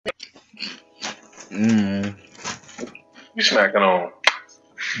Mm. You smacking on?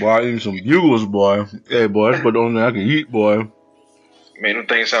 Boy, I eat some bugles, boy. Hey, boy, that's what the only thing I can eat, boy. Man, them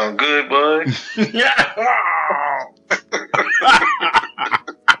things sound good, bud.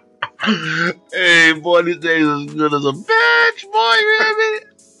 Hey, boy, these things as good as a bitch, boy. You hear me?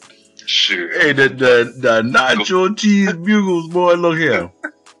 Shoot, Hey, the nacho cheese bugles, boy. Look here,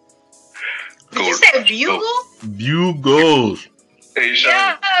 Did you say bugle? bugles. Hey, Yo,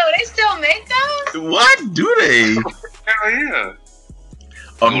 Sean. they still make those? What do they? Hell yeah.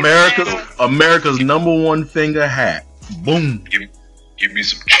 America's number one finger hat. Boom. Give me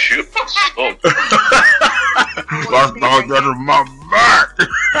some chips. Oh, That's not getting my back.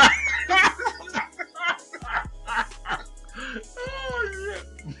 Oh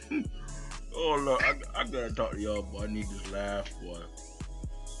shit. Oh look, I gotta talk to y'all, boy. I need this laugh, boy.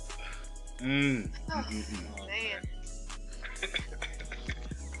 Man.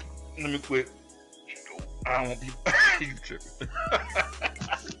 Let me quit. I don't want people. You tripping.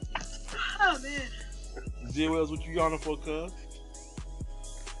 Oh man. Jewels, what you yawning for, cuz?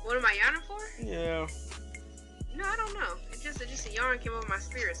 What am I yawning for? Yeah. No, I don't know. It's just a yarn came over my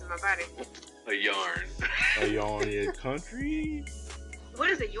spirits in my body. a yarn. A yawn in country? What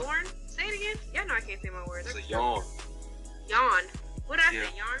is a yarn? Say it again. Y'all know I can't say my words. It's a yawn. Yawn. What did I Yeah.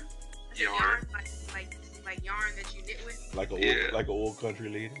 say? Yarn? I said Yarn. like yarn that you knit with. Like a old country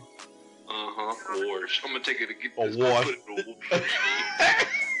lady? Wash. I'm gonna take it to get A this. wash. Put it in the wash.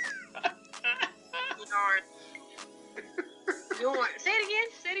 Yarn. Yarn. Say it again.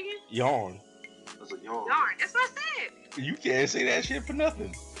 Say it again. Yarn. That's a yarn. Yarn. That's what I said. You can't say that shit for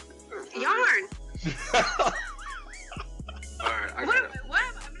nothing. Yarn. Alright, I What got it. am I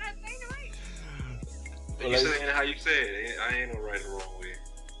not saying it right? You saying it how you say it. I ain't no right or wrong way.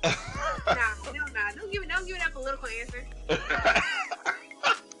 Nah. Don't give it that political answer.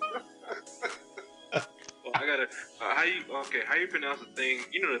 Well, I gotta. How you pronounce the thing?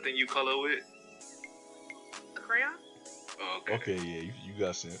 You know the thing you color with? A crayon? Oh, okay. Okay, yeah, you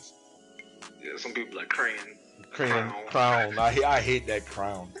got sense. Yeah, some people like crayon. Crown. I hate that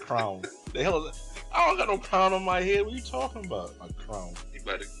crown. Crown. The hell is that? I don't got no crown on my head. What are you talking about? A crown. You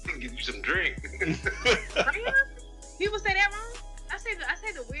better get you some drink. Crayon? People say that wrong? I say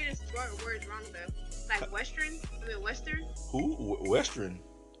the weirdest words wrong though. Like Western. Who? Western.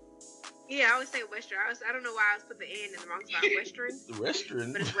 Yeah, I always say Western. I don't know why I was put the N in the wrong spot. Western.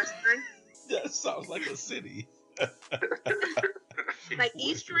 Western? But it's Western. That sounds like a city. Like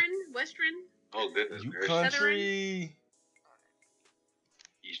Eastern, Western. Oh goodness You gracious. country.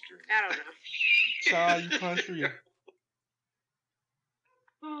 Eastern. I don't know. Child, you country.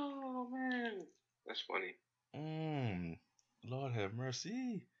 Oh man, that's funny. Lord have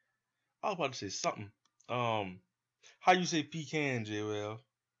mercy. I was about to say something. How you say pecan, JL?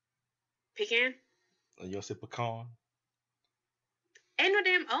 Pecan? You don't say pecan? Ain't no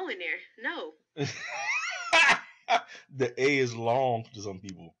damn O in there. No. The A is long to some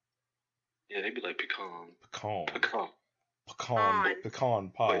people. Yeah, they be like pecan. Pecan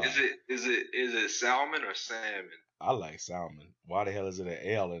pie. Wait, is it salmon or salmon? I like salmon. Why the hell is it an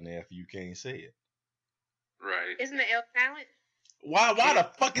L in there if you can't say it? Right. Isn't the L silent? Why the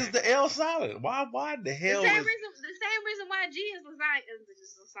fuck is the L silent? Why the hell The same reason why G is lasagna.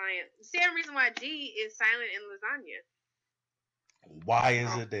 The same reason why G is silent in lasagna. Why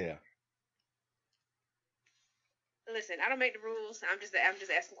is it there? Listen, I don't make the rules. I'm just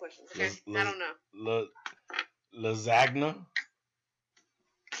asking questions. Okay, I don't know. Lasagna.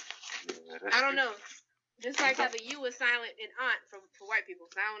 Yeah, I don't know. Just like how the U is silent in aunt for white people.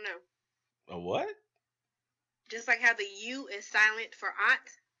 So I don't know. A what? Just like how the U is silent for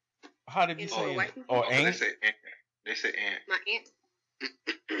aunt. How did you say white it? people? Or aunt? They say aunt. My aunt.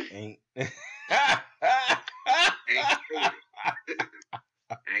 Ain't.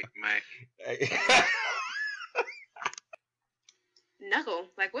 Ain't man. Knuckle.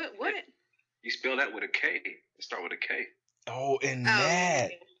 Like what? You spell that with a K. It start with a K. Oh, and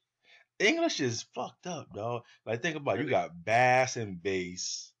that. English is fucked up, dog. Like, think about it. You got bass and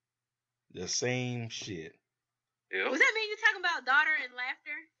bass. The same shit. Yep. Was that mean you talking about daughter and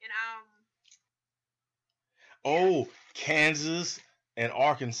laughter? And Oh, Kansas and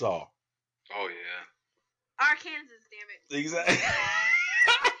Arkansas. Oh yeah. Arkansas, damn it.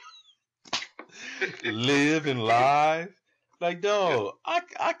 Exactly. Live and live. Like, dog, I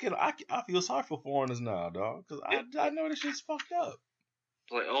feel sorry for foreigners now, dog, because I know this shit's fucked up.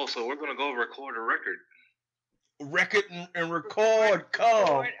 Like, oh, so we're gonna go record a record. Record and record.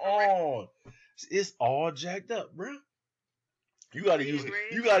 Come on, it's all jacked up, bro. You gotta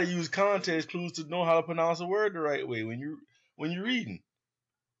use context clues to know how to pronounce a word the right way when you're reading.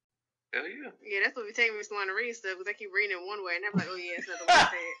 Hell yeah. Yeah, that's what we take me to read stuff because I keep reading it one way and I'm like, oh yeah, it's not the way I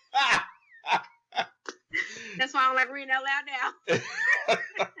say it. That's why I don't like reading out loud now.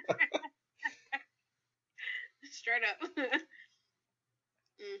 Straight up.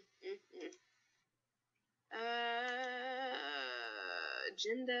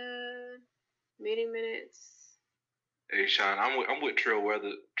 Agenda, meeting minutes. Hey Sean, I'm with Trill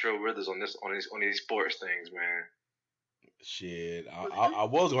Withers on these sports things, man. Shit, I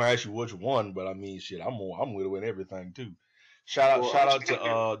was gonna ask you which one, but I mean, shit, I'm with it with everything too. Shout out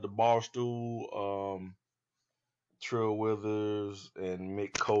to the Barstool, Trill Withers and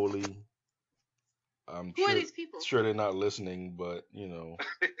Mick Coley. Who are these people? Sure they're not listening, but you know,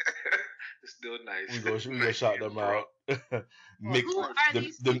 it's still nice. We go shout them out. Who are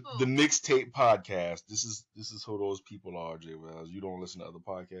these people? The Mixtape Podcast. This is who those people are, J. Wells. You don't listen to other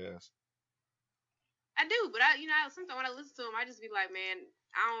podcasts. I do, but sometimes when I listen to them, I just be like, man,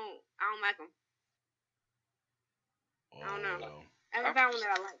 I don't like them. I don't know. I haven't found one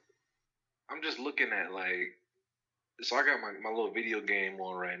that I like. I'm just looking at so I got my little video game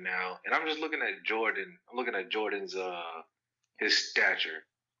on right now, and I'm just looking at Jordan. I'm looking at Jordan's his stature,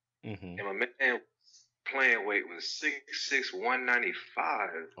 and my man playing weight was 6'6", 195.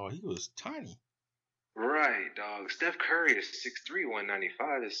 Oh, he was tiny. Right, dog. Steph Curry is 6'3",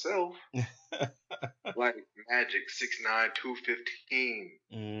 195 himself. Like Magic, 6'9", 215.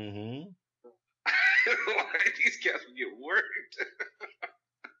 Mm-hmm. Like these cats would get worked.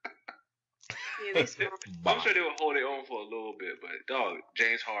 Yeah, I'm sure they would hold their own for a little bit, but dog,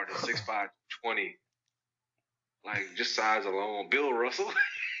 James Harden, 6'5", 20. Like just size alone. Bill Russell.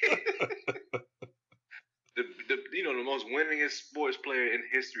 the most winningest sports player in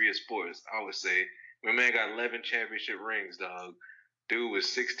history of sports, I would say. My man got 11 championship rings, dog. Dude was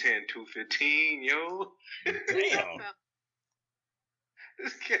 6'10", 215, yo. Damn.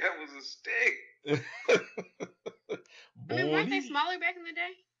 This cat was a stick. I mean, weren't they smaller back in the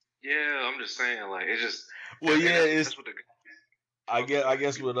day? Yeah, I'm just saying, like, it's just. Well, yeah, that's what I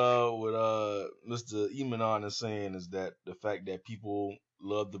guess what Mr. Emanon is saying is that the fact that people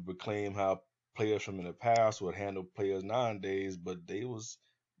love to proclaim how players from in the past would handle players nowadays, but they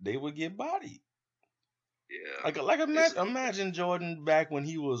would get bodied. Yeah. Imagine Jordan back when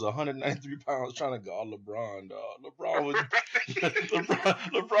he was 193 pounds trying to guard LeBron, dog. LeBron would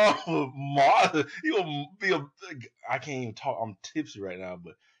he would be I can't even talk. I'm tipsy right now,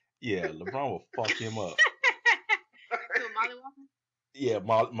 but yeah, LeBron would fuck him up. Yeah,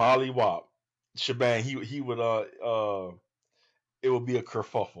 Molly Wop. Shebang, he would it would be a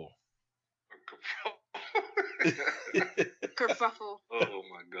kerfuffle. Kerfuffle. Oh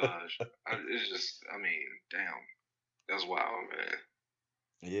my gosh. It's just, damn. That's wild, man.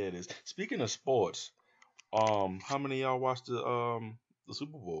 Yeah, it is. Speaking of sports, how many of y'all watched the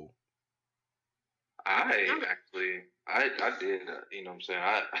Super Bowl? I did, you know what I'm saying?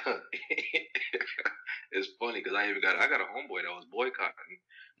 It's funny because I got a homeboy that was boycotting,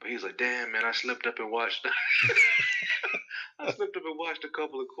 but he's like, damn, man, I slipped up and watched a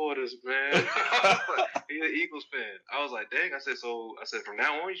couple of quarters, man. He's an Eagles fan. I was like, dang. I said, from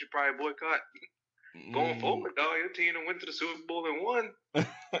now on, you should probably boycott. Going forward, dog, your team went to the Super Bowl and won.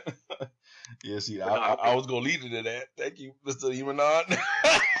 Yeah, see, I was gonna lead into that. Thank you, Mr. Emanon.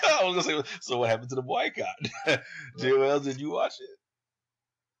 I was gonna say, so what happened to the boycott? Joel, did you watch it?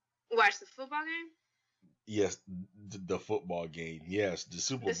 Watch the football game? Yes, the football game. Yes, the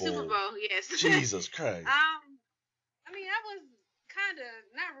Super Bowl. The Super Bowl, yes. Jesus Christ. I mean, I was kind of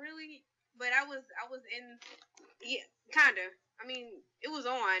not really, but I was in, yeah, kind of. I mean, it was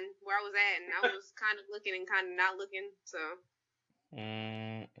on where I was at, and I was kind of looking and kind of not looking. So.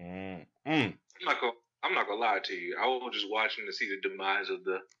 I'm not gonna lie to you. I was just watching to see the demise of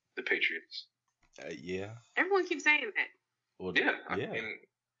the Patriots. Yeah. Everyone keeps saying that. Well, yeah.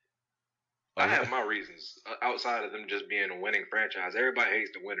 I have my reasons outside of them just being a winning franchise. Everybody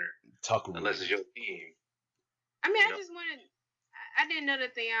hates the winner, unless it's your team. I mean, I didn't know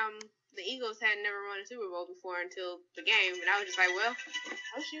that the Eagles had never won a Super Bowl before until the game, and I was just like, well,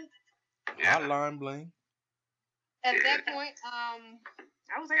 oh shoot. Yeah. Hotline bling. At that point, I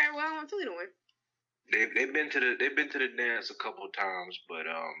was like, well, I want Philly to win. They've been to the dance a couple of times, but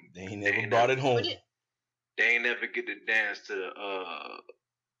they ain't never brought it home. They ain't never get to dance to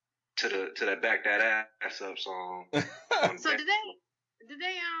that back that ass up song. So didn't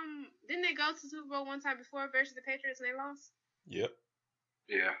they go to Super Bowl one time before versus the Patriots and they lost? Yep.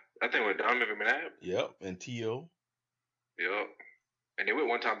 Yeah, I think with Donovan McNabb. Yep, and T.O. Yep, and they went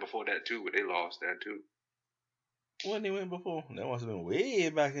one time before that too, but they lost that too. When they went before? That must have been way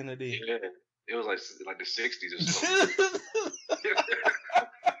back in the day. Yeah, it was like the 60s or something.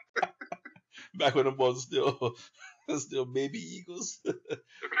 Back when the boys still baby Eagles.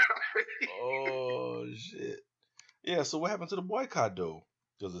 Oh shit. Yeah. So what happened to the boycott though?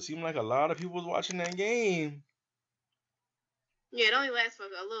 Because it seemed like a lot of people was watching that game. Yeah, it only lasts for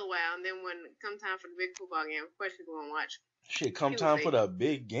a little while, and then when come time for the big football game, of course people won't watch. Shit, come time for the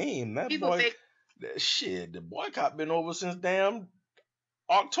big game. That people boy, shit, the boycott been over since damn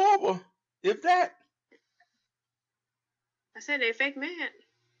October, if that. I said they fake mad.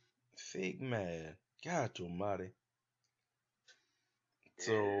 Fake mad. God almighty.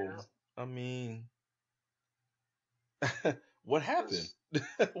 So, I mean, what happened?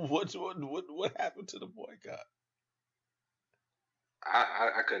 what happened to the boycott?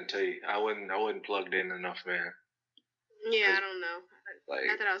 I couldn't tell you. I wasn't plugged in enough, man. Yeah, I don't know. Like,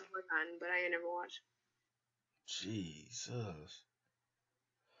 not that I was boycotting, but I ain't never watched. Jesus.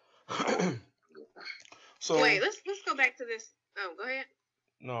 So wait, let's go back to this. Oh, go ahead.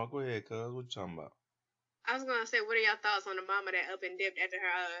 No, go ahead, cuz. What you talking about? I was gonna say, what are y'all thoughts on the mama that up and dipped after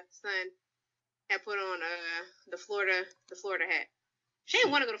her son had put on the Florida hat? She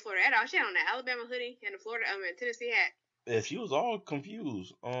didn't want to go to Florida at all. She had on the Alabama hoodie and the Florida Tennessee hat. Yeah, she was all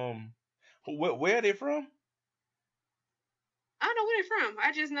confused. Where are they from? I don't know where they're from.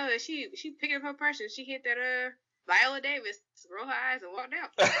 I just know that she picked up her purse and she hit that Viola Davis, rolled her eyes and walked out.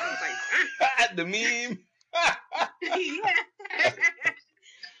 I was like, the meme. Yeah.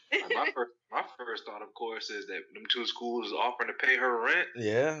 My first thought, of course, is that them two schools offering to pay her rent.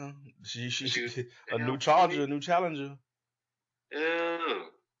 Yeah, she a new challenger. Yeah,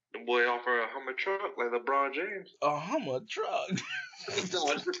 the boy offer a Hummer truck like LeBron James. A Hummer truck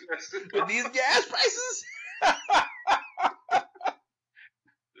with these gas prices.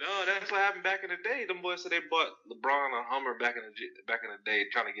 No, that's what happened back in the day. Them boys said they bought LeBron a Hummer back in the day,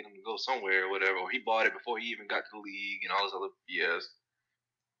 trying to get him to go somewhere or whatever. Or he bought it before he even got to the league and all this other BS.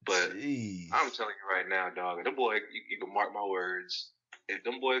 But jeez. I'm telling you right now, dog, them boy, you can mark my words. If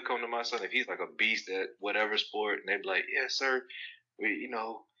them boys come to my son, if he's like a beast at whatever sport, and they be like, "Yes, sir,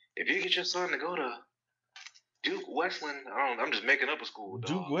 if you get your son to go to Duke Wesleyan, I'm just making up a school, dog.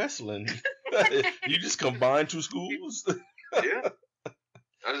 Duke Wesleyan, you just combine two schools." Yeah.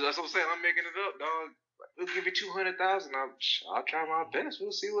 That's what I'm saying. I'm making it up, dog. We'll give you $200,000. I'll try my best.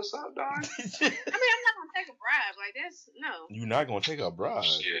 We'll see what's up, dog. I mean, I'm not gonna take a bribe like this. No. You're not gonna take a bribe.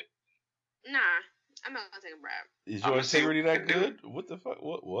 Shit. Nah, I'm not gonna take a bribe. Is your integrity that good? What the fuck?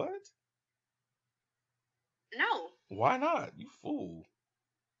 What? No. Why not? You fool.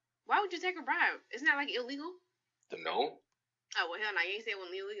 Why would you take a bribe? Isn't that like illegal? No. Oh well, hell no. You ain't say it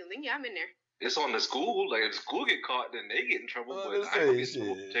wasn't illegal. Then yeah, I'm in there. It's on the school. Like, if the school get caught, then they get in trouble. But I don't get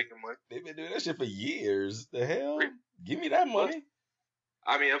taking money. They've been doing that shit for years. The hell? Give me that money.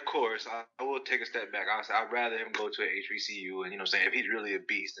 I mean, of course, I will take a step back. I'd rather him go to an HBCU and, saying, if he's really a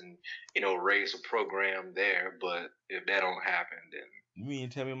beast and, raise a program there. But if that don't happen, then. You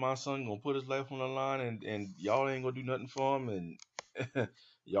mean tell me my son gonna put his life on the line and y'all ain't gonna do nothing for him and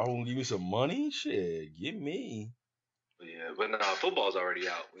y'all gonna give me some money? Shit, give me. Yeah, but no, football's already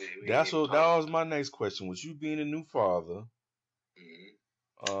out. That was my next question. With you being a new father,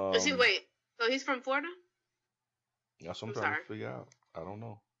 wait. So he's from Florida? That's what I'm trying to figure out. I don't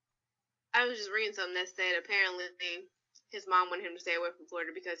know. I was just reading something that said apparently his mom wanted him to stay away from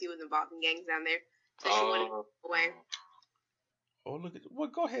Florida because he was involved in gangs down there. So she wanted him away. Oh, look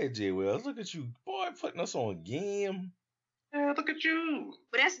at go ahead, Jay Wells. Look at you, boy, putting us on game. Yeah, look at you.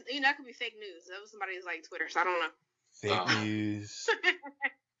 But that's that could be fake news. That was somebody's like Twitter, so I don't know. Fake news.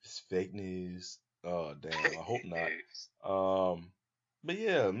 It's fake news. Oh damn! I hope not. But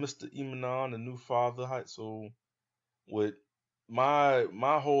yeah, Mr. Imanon, the new father. So, with my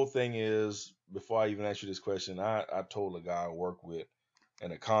whole thing is, before I even ask you this question, I told a guy I work with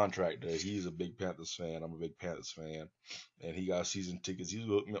and a contractor. He's a big Panthers fan. I'm a big Panthers fan, and he got season tickets. He's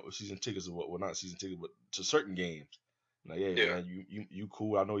met with season tickets or what? Well, not season tickets, but to certain games. Like, yeah, man, you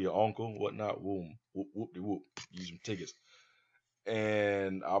cool. I know your uncle, whatnot. Whoop, whoop, de whoop. Use some tickets.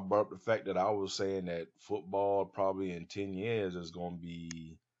 And I brought up the fact that I was saying that football probably in 10 years is going to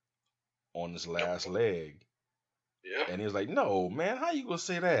be on this last leg. Yeah. And he was like, no, man, how you going to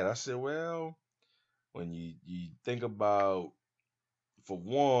say that? I said, well, when you think about, for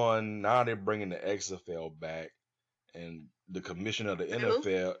one, now they're bringing the XFL back. And the commission of the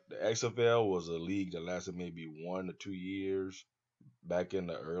NFL, the XFL was a league that lasted maybe 1 to 2 years back in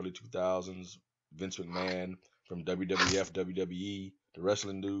the early 2000s. Vince McMahon from WWF, WWE, the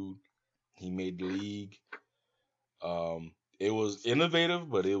wrestling dude, he made the league. It was innovative,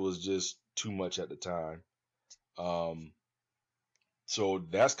 but it was just too much at the time. So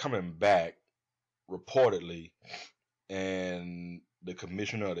that's coming back reportedly, and the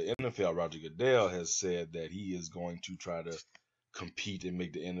commissioner of the NFL, Roger Goodell, has said that he is going to try to compete and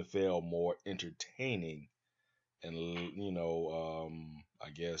make the NFL more entertaining and, I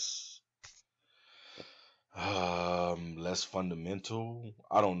guess less fundamental.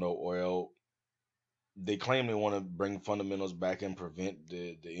 I don't know. Well, they claim they want to bring fundamentals back and prevent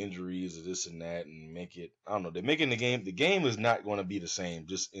the injuries of this and that and make it. I don't know. They're making the game. The game is not going to be the same,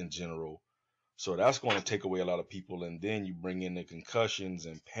 just in general. So that's going to take away a lot of people, and then you bring in the concussions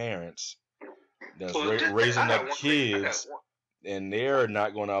and parents that's raising up kids, and they're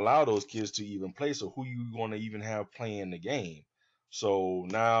not going to allow those kids to even play. So who you going to even have playing the game? So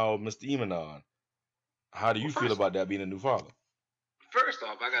now, Mr. Imanon, how do you feel about that being a new father? First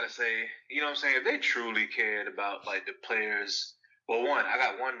off, I gotta say, you know what I'm saying? If they truly cared about like the players, well, I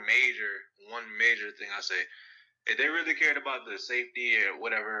got one major thing I say. If they really cared about the safety or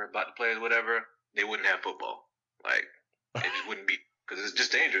whatever, about the players, whatever, they wouldn't have football. Like, it just wouldn't be, because it's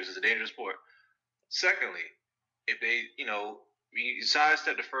just dangerous. It's a dangerous sport. Secondly, if they, you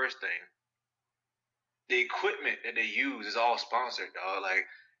sidestep the first thing, the equipment that they use is all sponsored, dog. Like,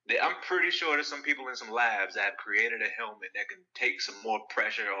 I'm pretty sure there's some people in some labs that have created a helmet that can take some more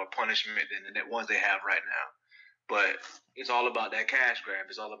pressure or punishment than the ones they have right now. But it's all about that cash grab.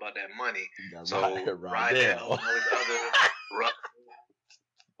 It's all about that money. So ride that all those other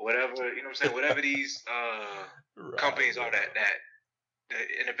whatever, you know what I'm saying? Whatever these companies are that the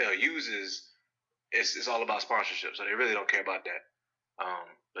NFL uses, it's all about sponsorship. So they really don't care about that.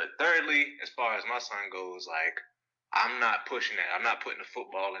 But thirdly, as far as my son goes, like, I'm not pushing that. I'm not putting a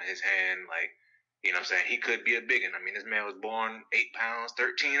football in his hand. Like, you know what I'm saying? He could be a big one. I mean, this man was born 8 pounds,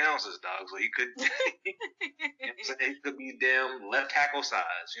 13 ounces, dog. So he could, you know what I'm saying? He could be damn left tackle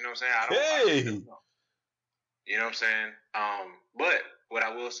size. You know what I'm saying? I don't know. You know what I'm saying? But what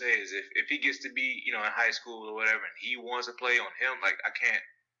I will say is if he gets to be, in high school or whatever, and he wants to play on him, like, I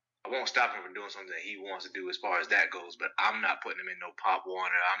won't stop him from doing something that he wants to do as far as that goes. But I'm not putting him in no Pop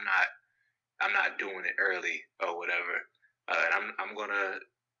Warner. I'm not doing it early or whatever. And I'm gonna,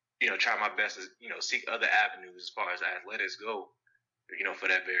 try my best to, seek other avenues as far as athletics go, for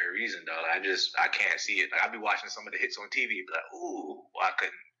that very reason, dog. I can't see it. Like, I'll be watching some of the hits on TV, but like, ooh, well, I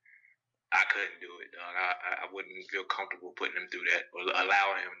couldn't do it, dog. I wouldn't feel comfortable putting him through that or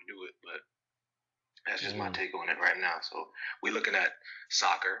allowing him to do it. But that's just my take on it right now. So we're looking at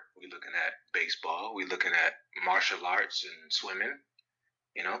soccer, we're looking at baseball, we're looking at martial arts and swimming.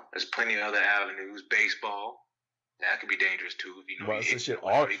 There's plenty of other avenues. Baseball, that could be dangerous too.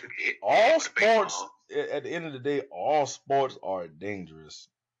 All sports, at the end of the day, all sports are dangerous.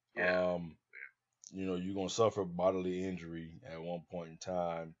 Yeah. You're gonna suffer bodily injury at one point in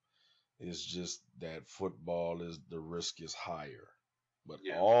time. It's just that football the risk is higher, but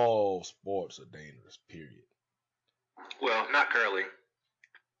all sports are dangerous. Period. Well, not curling.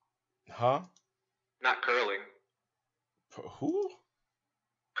 Huh? Not curling. Who?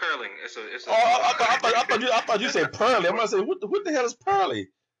 Curling. It's a. I thought you said pearly. I'm gonna say what the hell is pearly?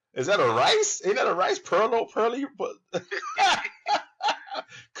 Is that a rice? Ain't that a rice? Pearly?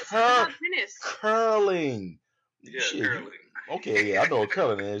 Curling. Yeah, shit, curling. Okay, yeah, I know what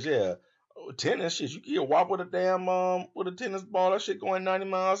curling is. Yeah, tennis. Shit, you get whopped with a damn with a tennis ball. That shit going 90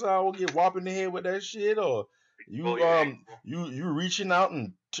 miles an hour. Get whopped in the head with that shit, or you reaching out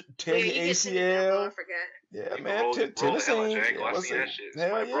and tear your ACL. I forgot. Yeah, man. Tennis ain't.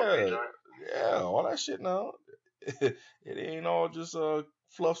 Hell yeah. Yeah, all that shit now. It ain't all just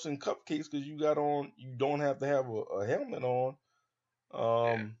fluffs and cupcakes because you don't have to have a helmet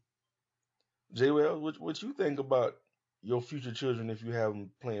on. J-Well, what you think about your future children if you have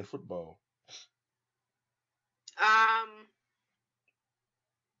them playing football? No,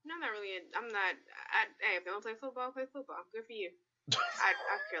 I'm not really. Hey, if they want to play football, play football. Good for you. I'd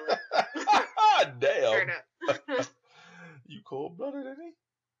kill it. Damn. Straight up. You cold-blooded, ain't he?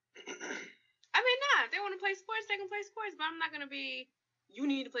 I mean, nah. If they want to play sports, they can play sports. But I'm not gonna be. You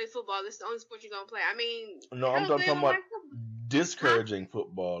need to play football. This is the only sport you're gonna play. I mean, no, I'm talking about discouraging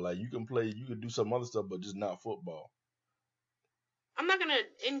football. Like you can do some other stuff, but just not football. I'm not gonna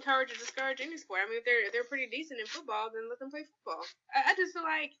encourage or discourage any sport. I mean, if they're pretty decent in football, then let them play football. I just feel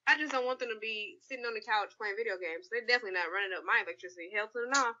like I just don't want them to be sitting on the couch playing video games. They're definitely not running up my electricity. Hell to the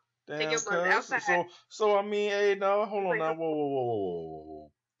no. Take your butt outside. So I mean, hey, no, hold on now.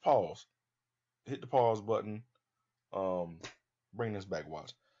 Whoa. Pause. Hit the pause button. Bring this back.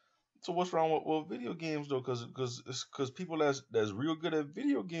 Watch. So what's wrong with video games though? Because people that's real good at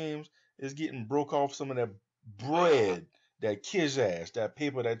video games is getting broke off some of that bread. That kiss ass, that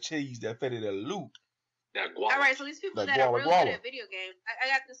paper, that cheese, that fetty, that loot. All right, so these people that are real good at video games, I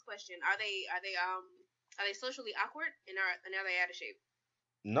got this question: Are they Are they socially awkward and are they out of shape?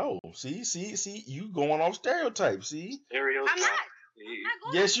 No. See, you going off stereotypes. See? Stereotype. I'm not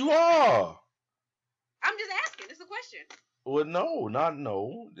going. Yes, you are. I'm just asking. It's a question. Well, no, not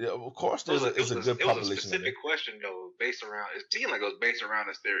no. Yeah, of course, it's a good population. It was a specific question, though, based around. It seemed like it was based around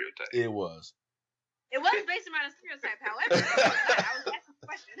a stereotype. It was. It was based around a stereotype. However, I was asking a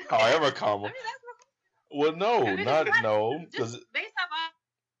question. However, comma. Well, no, not no, because based off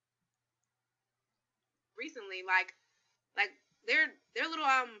recently, like they're a little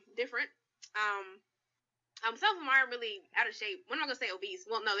different. Some of them aren't really out of shape. I'm not gonna say obese.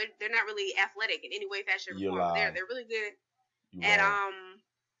 Well, no, they're not really athletic in any way, fashion, or form. They're really good at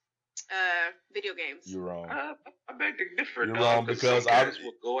video games. You're wrong. I beg to differ. You're wrong because I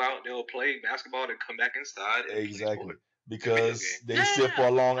will go out, they'll play basketball, and come back inside. Exactly, because they sit for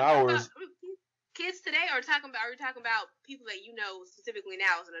long hours. Kids today, or are we talking about people that you know specifically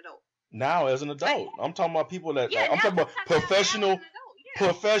now as an adult? Now as an adult, I'm talking about people that I'm talking about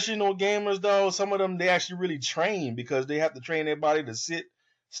professional gamers. Though some of them they actually really train because they have to train their body to sit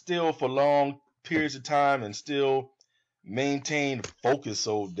still for long periods of time and still maintain focus,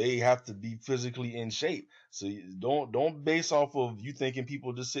 so they have to be physically in shape. So don't base off of you thinking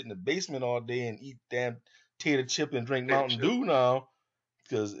people just sit in the basement all day and eat damn tater chip and drink Mountain Dew now,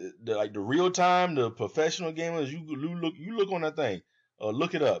 because the real time, the professional gamers, you look on that thing,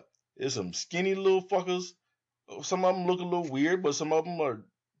 look it up. There's some skinny little fuckers. Some of them look a little weird, but some of them are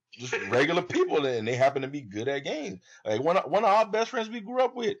just regular people, and they happen to be good at games. Like one of our best friends we grew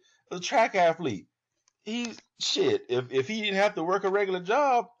up with, a track athlete. He's shit. If he didn't have to work a regular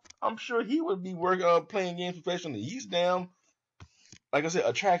job, I'm sure he would be playing games professionally. He's damn, like I said,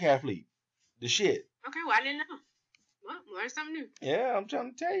 a track athlete. The shit. Okay, well I didn't know. Well, learn something new. Yeah, I'm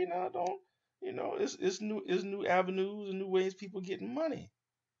trying to tell you now. It's new avenues and new ways people getting money.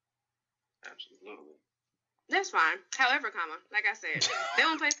 Absolutely. That's fine. However, like I said, they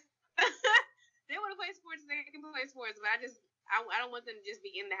want to play. They want to play sports. They can play sports, but I don't want them to just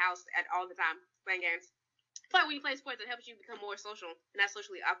be in the house all the time playing games. But when you play sports, it helps you become more social and not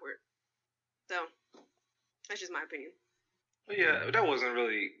socially awkward. So that's just my opinion. Well, yeah, that wasn't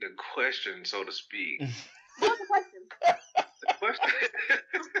really the question, so to speak. What was the question? The question.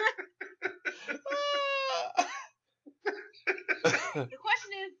 The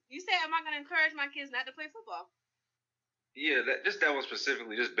question is, you say, am I going to encourage my kids not to play football? Yeah, that one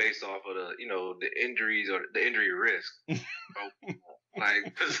specifically, just based off of the injuries or the injury risk. Like,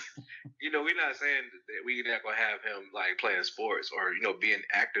 cause, we're not saying that we're not gonna have him like playing sports or being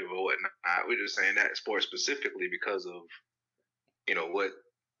active or whatnot. We're just saying that sports specifically because of with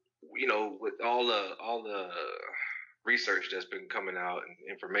all the research that's been coming out and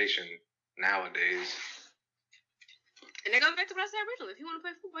information nowadays. And that goes back to what I said originally. If you want to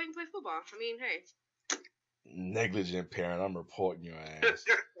play football, you can play football. I mean, hey. Negligent parent, I'm reporting your ass.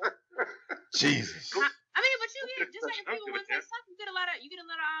 Jesus. I mean, but you get just like if people want to play soccer, you get a lot of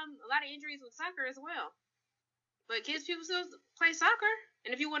injuries with soccer as well. But people still play soccer,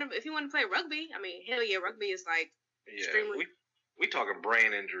 and if you want to play rugby, I mean, hell yeah, rugby is like extremely. We talking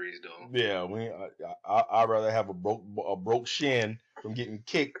brain injuries though. Yeah, I'd rather have a broke shin from getting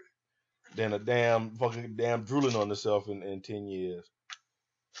kicked than a damn drooling on itself in 10 years.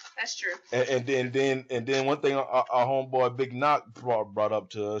 That's true. And then one thing our homeboy Big Knock brought up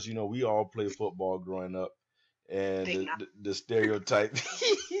to us, we all played football growing up, and the stereotype,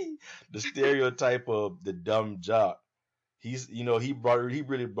 the stereotype of the dumb jock. He's he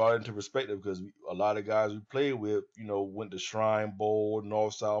really brought it into perspective because a lot of guys we played with, went to Shrine Bowl,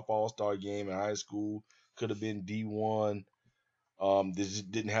 North South All-Star game in high school, could have been D1. They just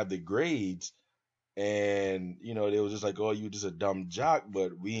didn't have the grades. And they was just like, oh, you just a dumb jock,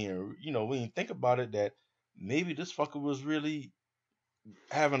 but we didn't think about it that maybe this fucker was really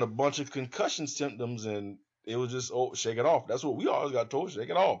having a bunch of concussion symptoms, and it was just shake it off. That's what we always got told, shake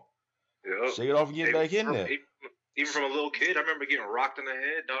it off. Yep. Shake it off and get back in there. Even from a little kid, I remember getting rocked in the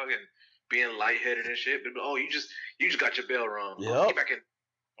head, dog, and being lightheaded and shit. But you just got your bell rung. Yep. Get back in.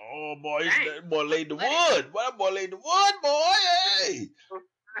 Oh boy, that boy laid the wood. Boy, that boy laid the wood, boy. Hey.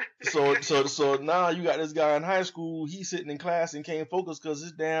 So now you got this guy in high school. He's sitting in class and can't focus because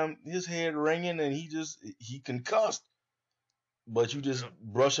his head ringing and he concussed. But you just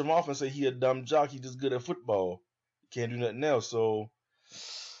brush him off and say he a dumb jock. He just good at football. Can't do nothing else. So,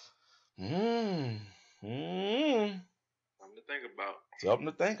 something to think about. Something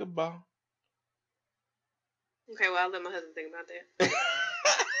to think about. Okay, well, I'll let my husband think about that.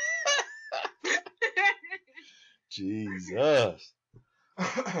 Jesus.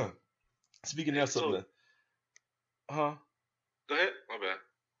 Speaking of something, Go ahead. My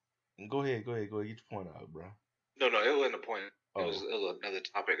bad. Go ahead. Get your point out, bro. No, it wasn't a point. It was another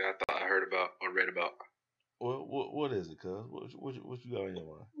topic I thought I heard about or read about. What is it, cuz? What you got in your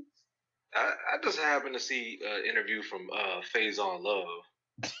mind? I just happened to see an interview from Faison Love.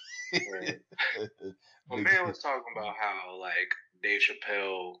 Man was talking about how like Dave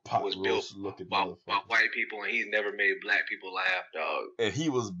Chappelle was built by white people and he's never made black people laugh, dog. And he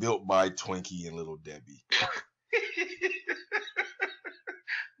was built by Twinkie and Little Debbie.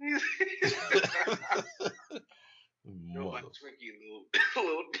 Little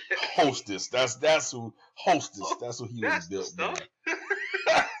Hostess. That's who Hostess. That's who he was built by.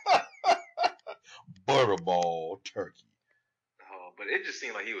 Butterball turkey. Oh, but it just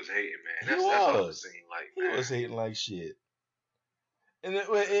seemed like he was hating, man. That's what it seemed like. Man. He was hating like shit.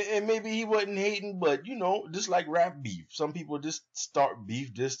 And maybe he wasn't hating, but you know, just like rap beef. Some people just start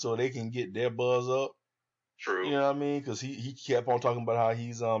beef just so they can get their buzz up. True. You know what I mean? Because he kept on talking about how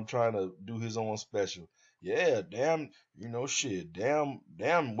he's trying to do his own special. Yeah, damn, you know, shit, damn,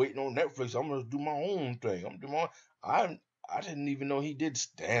 waiting on Netflix. I'm gonna do my own thing. I'm doing I didn't even know he did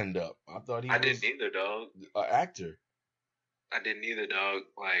stand up. I thought I didn't either, dog. An actor. I didn't either, dog.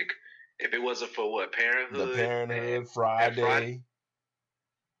 Like, if it wasn't for what Parenthood, the Parenthood Friday.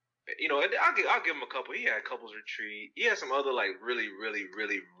 You know, I'll give him a couple. He had Couples Retreat. He had some other like really, really,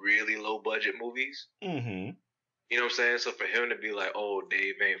 really, really low budget movies. Mm-hmm. You know what I'm saying? So for him to be like, "Oh,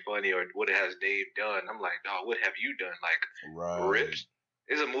 Dave ain't funny," or "What has Dave done?" I'm like, "Dog, what have you done?" Like, Ripped.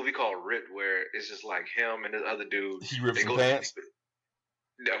 There's a movie called Ripped where it's just like him and this other dude. He rips some pants.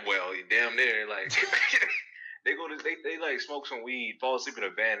 Well, damn near. Like, they like smoke some weed, fall asleep in a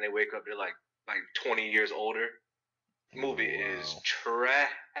van, and they wake up. They're like 20 years older. Movie is trash.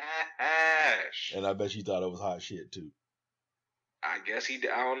 And I bet you thought it was hot shit too. I guess I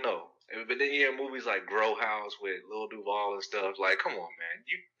don't know. But then you hear movies like Grow House with Lil Duval and stuff. Like, come on, man.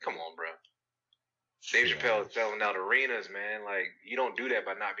 Come on, bro. Dave Chappelle is selling out arenas, man. Like, you don't do that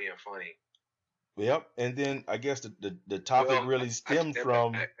by not being funny. Yep. And then I guess the topic really stemmed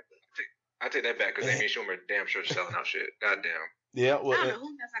from. I take that back because Amy Schumer damn sure selling out shit. Goddamn. Yeah. Well, I don't know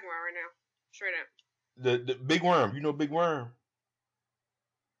who that's talking about right now. Straight up. The Big Worm. You know Big Worm?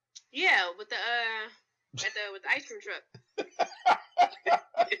 Yeah, with the with the ice cream truck.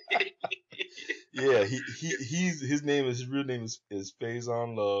 Yeah, his real name is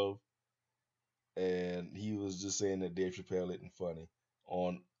Faison Love, and he was just saying that Dave Chappelle isn't funny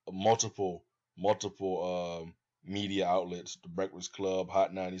on multiple media outlets: The Breakfast Club,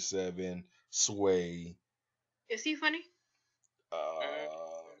 Hot 97, Sway. Is he funny?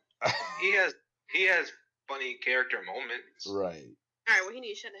 He has funny character moments. Right. All right, well, he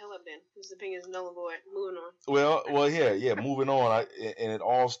needs to shut the hell up then. His opinion is null and void. Moving on. Well, yeah. Moving on. And it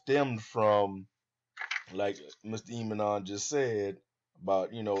all stemmed from, like Mr. Emanon just said,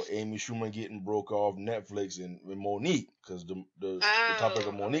 about, you know, Amy Schumer getting broke off Netflix and Monique, because the topic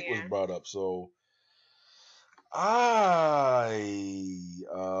of Monique was brought up. So Amy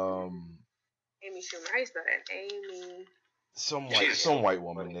Schumer. How you spell that? Amy. Some white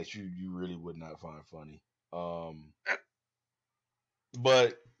woman that you really would not find funny.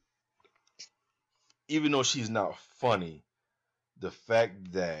 But even though she's not funny, the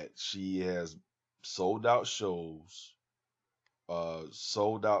fact that she has sold out shows,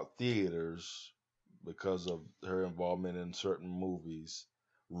 sold out theaters because of her involvement in certain movies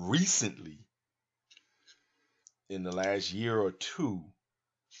recently, in the last year or two,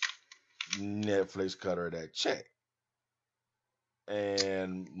 Netflix cut her that check.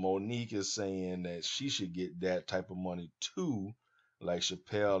 And Monique is saying that she should get that type of money too, like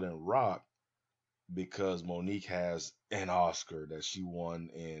Chappelle and Rock, because Monique has an Oscar that she won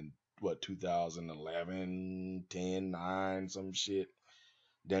in 2011, 10, 9, some shit.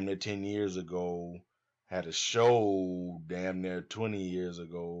 Damn near 10 years ago. Had a show damn near 20 years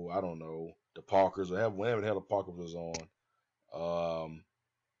ago. I don't know. The Parkers, or whenever the hell the Parkers was on.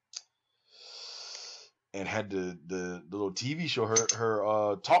 And had the little TV show,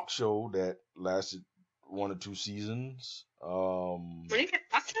 her talk show that lasted 1 or 2 seasons. Monique had a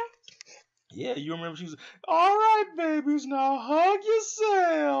talk show? Yeah, you remember she was, all right, babies, now hug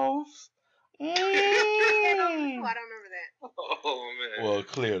yourselves. I don't remember that. Oh, man. Well,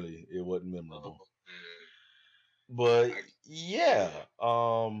 clearly, it wasn't memorable. But, yeah.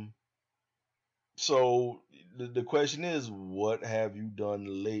 So, the question is, what have you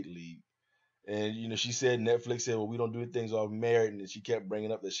done lately? And, you know, she said, Netflix said, well, we don't do things off merit. And she kept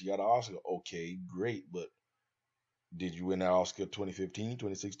bringing up that she got an Oscar. Okay, great. But did you win that Oscar 2015,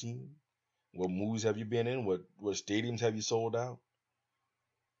 2016? What movies have you been in? What stadiums have you sold out?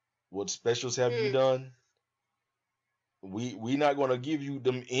 What specials have you done? We not gonna give you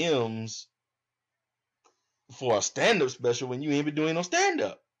them M's for a stand up special when you ain't been doing no stand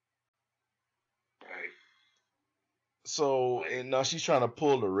up. Right. So and now she's trying to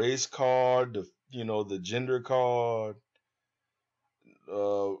pull the race card, the gender card.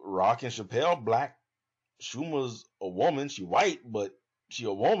 Rock and Chappelle black. Schumer's a woman. She white, but she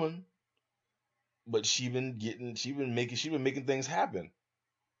a woman. But she been making things happen.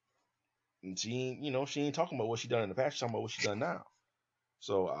 And she ain't talking about what she done in the past. She's talking about what she done now.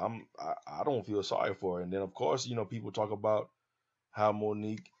 So I don't feel sorry for her. And then of course, people talk about how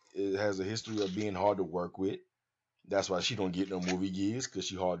Monique has a history of being hard to work with. That's why she don't get no movie gigs, because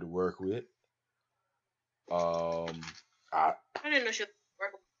she hard to work with. I didn't know she was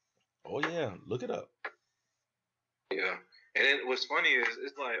working. Oh yeah, look it up. Yeah, and then what's funny is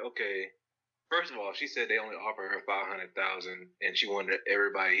it's like, okay, first of all, she said they only offer her $500,000, and she wanted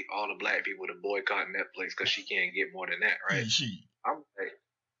everybody, all the black people, to boycott Netflix because she can't get more than that, right? I'm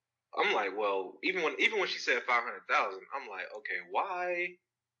like, well, even when she said $500,000, I'm like, okay, why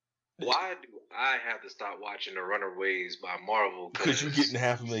do I have to stop watching The Runaways by Marvel? Because you're getting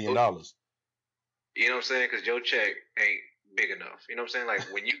 $500,000. You know what I'm saying? Because your check ain't big enough. You know what I'm saying? Like,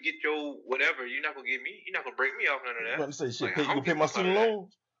 when you get your whatever, you're not gonna break me off none of that. I'm about to say, shit, like, you gonna pay my student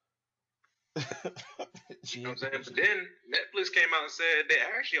loans? You know what I'm saying? But then Netflix came out and said they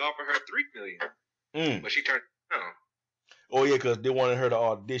actually offered her $3 million, but she turned it down. Oh yeah, because they wanted her to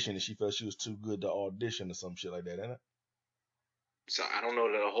audition, and she felt she was too good to audition or some shit like that, ain't it? So I don't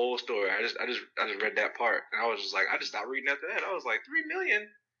know the whole story. I just read that part, and I was just like, I just stopped reading after that. I was like, $3 million.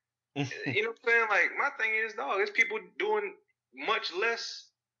 You know what I'm saying? Like, my thing is, dog, it's people doing much less,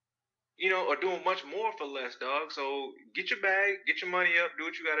 or doing much more for less, dog. So get your bag, get your money up, do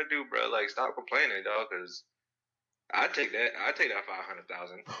what you gotta do, bro. Like, stop complaining, dog, because I take that. I take that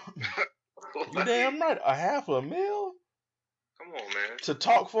 $500,000. You damn right. $500,000? Come on, man. To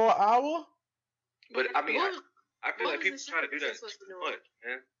talk for an hour? But I mean, I feel like people try to do that too much,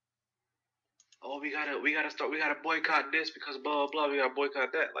 man. Oh, we gotta boycott this because blah blah. We gotta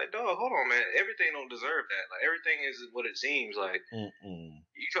boycott that. Like, dog, hold on, man. Everything don't deserve that. Like, everything isn't what it seems. Like, you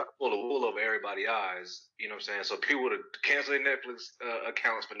try to pull the wool over everybody's eyes. You know what I'm saying? So people would cancel their Netflix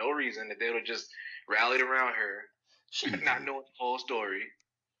accounts for no reason. That they would just rallied around her, not knowing the whole story.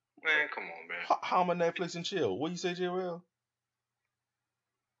 Man, come on, man. How am I Netflix and chill? What you say, JL?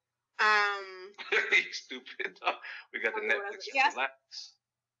 You stupid. We got the Netflix. Relax.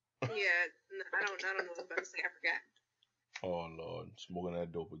 Yeah, no, I don't know what I was about to say. I forgot. Oh Lord, smoking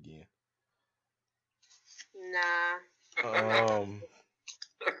that dope again. Nah.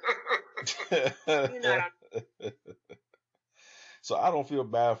 So I don't feel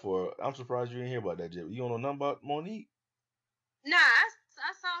bad for her. I'm surprised you didn't hear about that, Jay. You don't know nothing about Monique? Nah,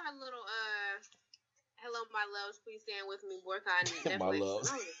 I saw her little hello my loves, please stand with me boycott Netflix. My loves.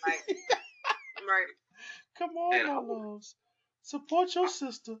 And I was like, right. Come on, my loves. Support your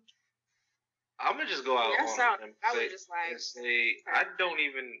sister. I'm gonna just go out on and say I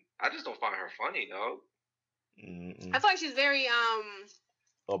just don't find her funny, dog. I feel like she's very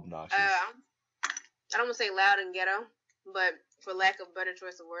obnoxious. I don't want to say loud and ghetto, but for lack of better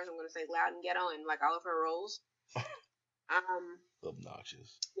choice of words, I'm gonna say loud and ghetto in like all of her roles.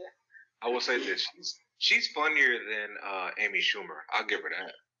 Obnoxious. Yeah. I will say this: she's funnier than Amy Schumer. I'll give her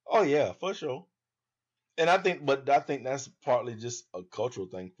that. Oh yeah, for sure. And I think that's partly just a cultural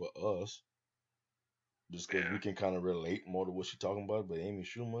thing for us. Just because we can kind of relate more to what she's talking about. But Amy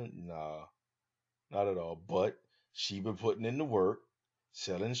Schumer, nah, not at all. But she been putting in the work,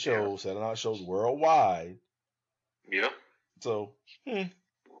 selling out shows worldwide. Yeah. So, I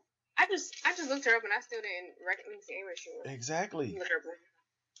just looked her up and I still didn't recognize Amy Schumer. Exactly.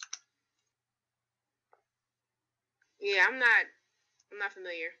 Yeah, I'm not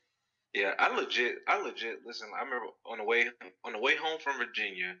familiar. Yeah, I legit listen. I remember on the way home from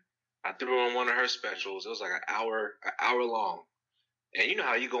Virginia, I threw on one of her specials. It was like an hour long. And you know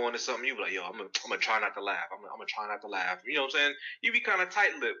how you go into something, you be like, yo, I'm gonna try not to laugh. I'm gonna try not to laugh. You know what I'm saying? You be kind of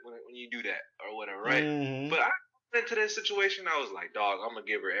tight-lipped when you do that or whatever, right? Mm-hmm. But I went into this situation, I was like, dog, I'm gonna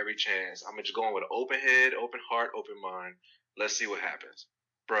give her every chance. I'm gonna just go in with an open head, open heart, open mind. Let's see what happens.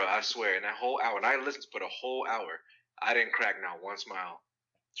 Bro, I swear, in that whole hour, and I listened for the whole hour, I didn't crack not one smile.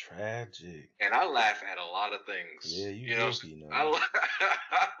 Tragic. And I laugh at a lot of things. Yeah, you jokey now. I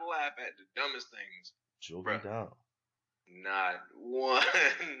laugh at the dumbest things. Jokey down. Not one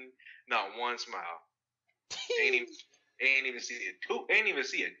smile. ain't even see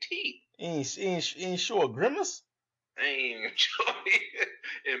a teeth. Ain't sure a grimace. Ain't even sure.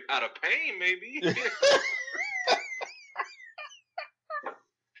 Out of pain, maybe. That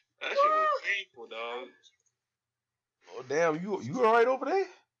shit was painful, dog. damn, you all right over there?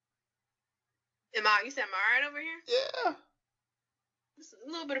 You said am I all right over here? Yeah. Just a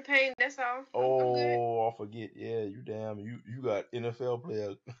little bit of pain, that's all. Oh, I'm good. I forget. Yeah, you damn. You got NFL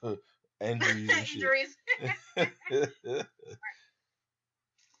player injuries and shit. Injuries. Ooh,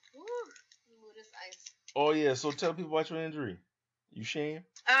 this ice. Oh yeah. So tell people about your injury. You shame?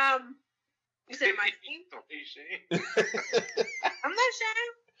 You said my team? I'm not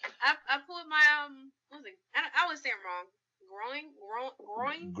ashamed. I pulled my what was it? I always say I'm wrong.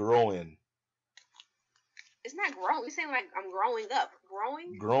 Growing. Growing. It's not growing. You're saying like I'm growing up.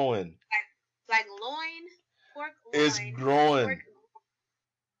 Growing. Growing. Like loin, pork loin. It's growing. Pork.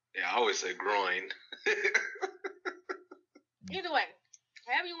 Yeah, I always say groin. Either way,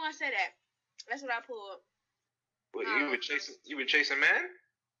 however you want to say that, that's what I pulled. What, you were chasing man?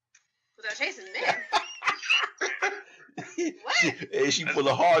 Was I chasing men? What? She pulled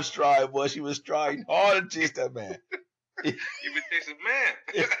a hard stride, boy. She was striding hard to chase that man. You been chasing man.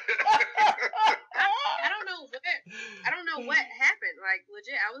 I don't know what happened. Like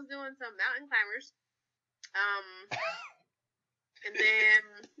legit, I was doing some mountain climbers. And then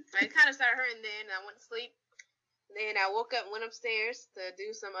I kind of started hurting. Then I went to sleep. Then I woke up and went upstairs to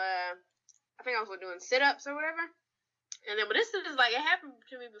do some I think I was doing sit-ups or whatever. And then, but this is like it happened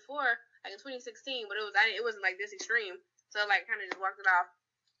to me before, like in 2016, but it wasn't like this extreme. So I like kind of just walked it off.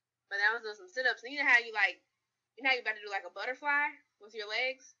 But then I was doing some sit-ups, and you know how you're about to do like a butterfly with your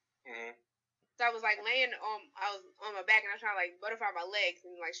legs. Mm-hmm. So I was like I was on my back, and I was trying to like butterfly my legs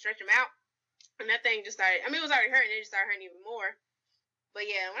and like stretch them out. And that thing just started. I mean, it was already hurting. It just started hurting even more. But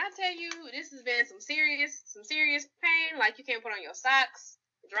yeah, when I tell you, this has been some serious pain. Like you can't put on your socks,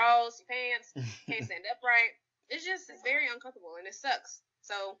 your drawers, your pants. Can't stand upright. It's very uncomfortable and it sucks.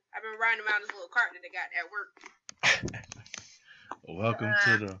 So I've been riding around this little cart that they got at work. Welcome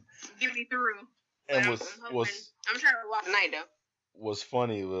to the. Get me through. And I'm trying to walk tonight though. What's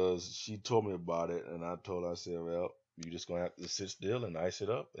funny was she told me about it, and I told her, I said, "Well, you just gonna have to sit still and ice it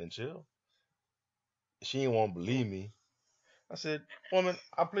up and chill." She didn't want to believe me. I said, "Woman,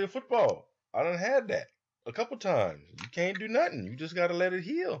 I play football. I done had that a couple times. You can't do nothing. You just gotta let it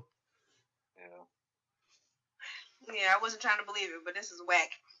heal." Yeah, I wasn't trying to believe it, but this is whack.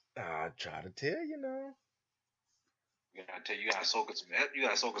 I try to tell you now. You gotta soak in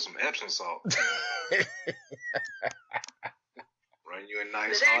some Epsom salt. Run you a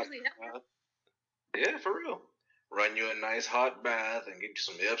nice hot bath. Yeah, for real. Run you a nice hot bath and get you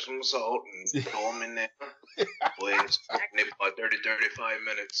some Epsom salt and throw them in there. Boy, it's about 30-35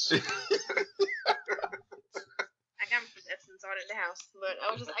 minutes. I got some Epsom salt at the house, but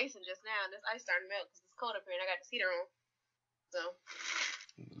I was just icing just now, and this ice starting to melt because it's cold up here, and I got the heater on. So.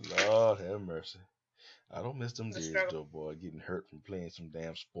 Lord have mercy. I don't miss them days, though, boy. Getting hurt from playing some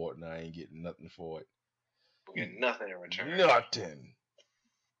damn sport, and I ain't getting nothing for it. Getting nothing in return. Nothing.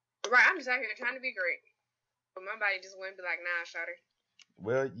 Right, I'm just out here trying to be great. But my body just wouldn't be like, nah, shawty.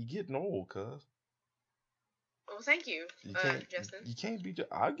 Well, you getting old, cuz. Well, thank you, Justin. You can't be.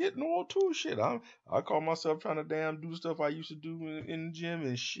 I'm getting old too. Shit, I call myself trying to damn do stuff I used to do in the gym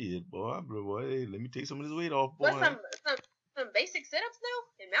and shit, boy. Hey, let me take some of this weight off, boy. What's some basic sit-ups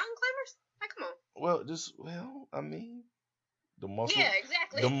though in mountain climbers? Like, come on. I mean, the muscles. Yeah,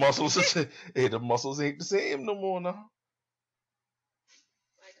 exactly. The muscles. The muscles ain't the same no more now.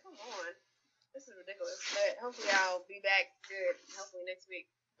 Like, come on. This is ridiculous. But hopefully I'll be back good. Hopefully next week.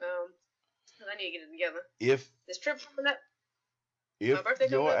 Because I need to get it together. If this trip coming up.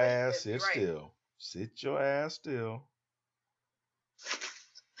 If your ass sits still. Sit your ass still.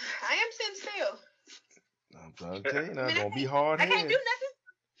 I am sitting still. I'm trying to tell you now, don't be hard-headed. I can't do nothing.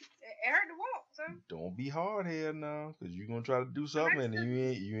 It hurt to walk, so. Don't be hard-headed now, because you're going to try to do something and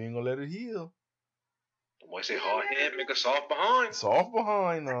you ain't going to let it heal. Boy, say hard-head, make a soft behind. Soft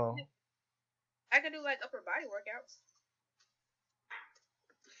behind now. I could do like upper body workouts.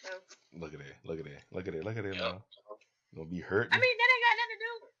 So. Look at that now. You're going to be hurting. I mean, that ain't got nothing to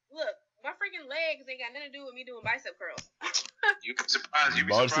do. Look, my freaking legs ain't got nothing to do with me doing bicep curls. You'd be surprised.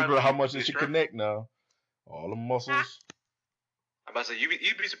 How much it should connect now. All the muscles. I'm about to say,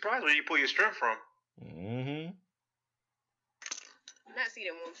 you'd be surprised where you pull your strength from. Mm-hmm. Not see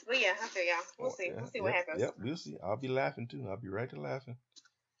them ones. But yeah, I feel y'all. We'll see. We'll see what happens. Yep, we'll see. I'll be laughing too. I'll be right to laughing.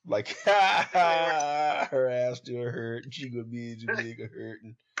 Like, her ass still hurting. She gonna be in Jamaica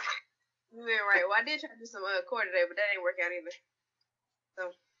hurting. Yeah, right. Well, I did try to do some core today, but that didn't work out either.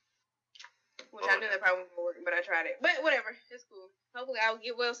 So, which I knew that probably wasn't working, but I tried it. But whatever, it's cool. Hopefully, I'll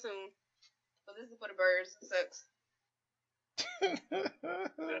get well soon. But this is for the birds. It sucks.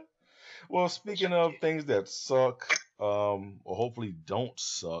 Well, speaking of things that suck, or hopefully don't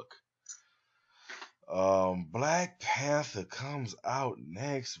suck, Black Panther comes out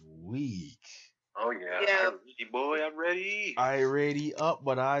next week. Oh yeah. I'm ready, boy. I'm ready. I ready up,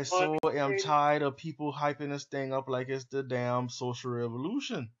 but I so am tired of people hyping this thing up like it's the damn social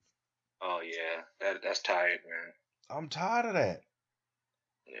revolution. Oh yeah, that's tired, man. I'm tired of that.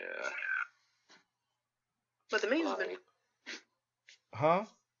 Yeah. But the memes have been. Huh?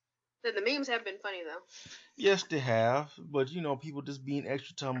 The memes have been funny though. Yes, they have, but people just being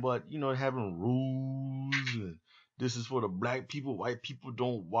extra dumb, but having rules and this is for the black people. White people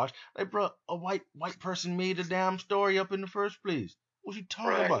don't watch. Like, bro, a white person made a damn story up in the first place. What you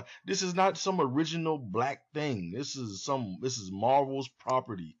talking about? This is not some original black thing. This is Marvel's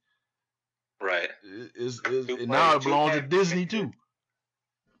property. Right. Now it belongs to Disney too.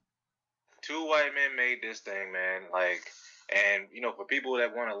 Two white men made this thing, man. Like, and for people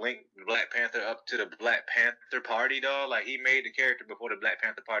that want to link Black Panther up to the Black Panther Party, though, like he made the character before the Black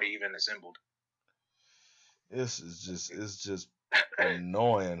Panther Party even assembled. It's just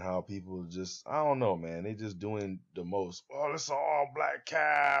annoying how people just, I don't know, man. They just doing the most. Well, it's all black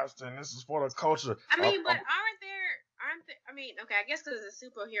cast and this is for the culture. I mean, but aren't there? I mean, okay, I guess because it's a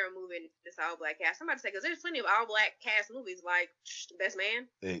superhero movie, it's all black cast. I'm about to say because there's plenty of all black cast movies like Best Man.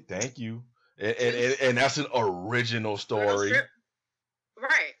 Hey, thank you. And that's an original story.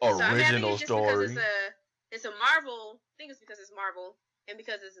 Right. Original story. It's a Marvel. I think it's because it's Marvel. And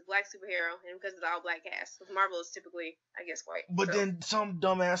because it's a black superhero, and because it's all black cast. Because Marvel is typically, I guess, white. But then some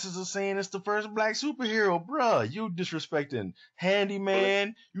dumbasses are saying it's the first black superhero. Bruh, you disrespecting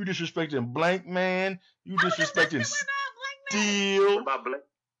Handyman. You disrespecting Blank Man. You disrespecting Steel. What about Blade?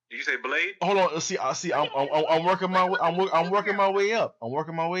 Did you say Blade? Hold on. See. I'm working my way. I'm working my way up. I'm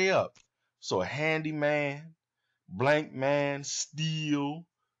working my way up. So Handyman, Blank Man, Steel,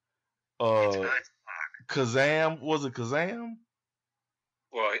 Kazam. Was it Kazam?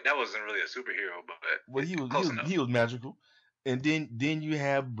 Well, that wasn't really a superhero, but he was magical. And then you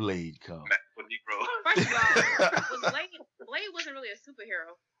have Blade come. First of all, Blade wasn't really a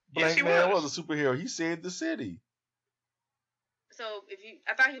superhero. Blank Man was a superhero. He saved the city. So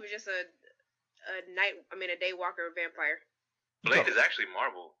I thought he was just a day walker vampire. Blade is actually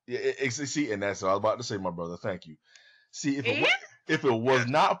Marvel. Yeah, see, and that's what I was about to say, my brother. Thank you. See, if it was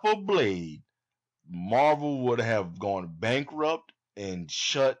not for Blade, Marvel would have gone bankrupt and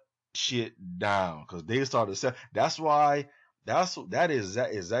shut shit down because they started selling. That is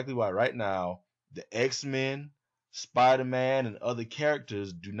exactly why right now the X-Men, Spider-Man, and other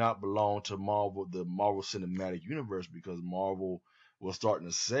characters do not belong to Marvel, the Marvel Cinematic Universe, because Marvel was starting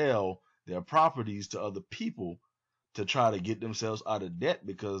to sell their properties to other people to try to get themselves out of debt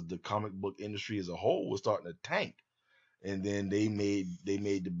because the comic book industry as a whole was starting to tank. And then they made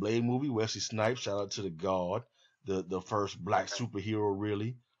the Blade movie. Wesley Snipes, shout out to the God, the first black superhero,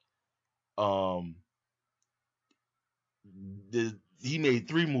 really. He made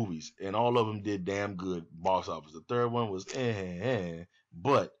 3 movies, and all of them did damn good box office. The third one was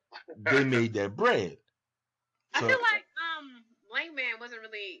but they made that bread. So, I feel like Blank Man wasn't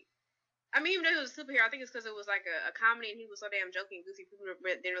really. I mean, even though he was a superhero, I think it's because it was like a comedy and he was so damn joking and goofy, people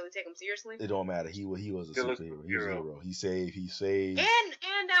didn't really take him seriously. It don't matter. He was a superhero. He was a hero. He saved.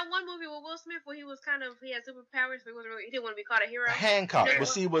 And that one movie with Will Smith where he had superpowers, but he didn't want to be called a hero. Hancock. But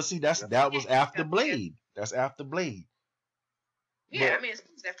see, that was after Blade. That's after Blade. Yeah, I mean it's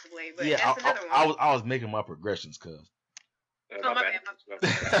after Blade, but that's another one. I was making my progressions, cuz. My bad.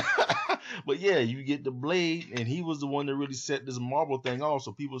 But yeah, you get the Blade, and he was the one that really set this Marvel thing off.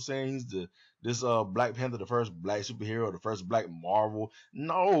 So people saying he's this Black Panther, the first black superhero, the first black Marvel.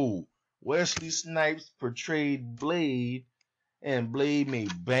 No, Wesley Snipes portrayed Blade, and Blade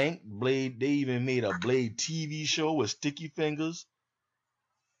made bank. Blade, they even made a Blade TV show with Sticky Fingers.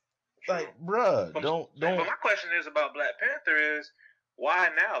 Like, bruh, don't. But my question is about Black Panther is, why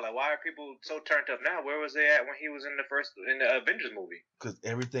now? Like, why are people so turned up now? Where was they at when he was in the Avengers movie? Because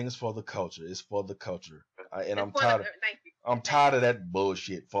everything is for the culture. It's for the culture, I'm tired. I'm tired of that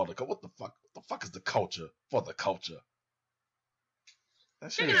bullshit. For the what the fuck? What the fuck is the culture? For the culture.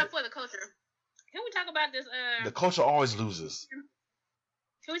 Speaking of for the culture, can we talk about this? The culture always loses.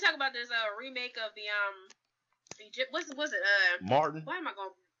 Can we talk about this remake of the Egypt? Was it Martin? Why am I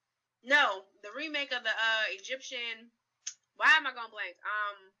going? No, the remake of the Egyptian. Why am I going blank?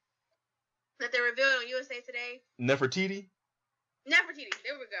 That they revealed on USA Today. Nefertiti. There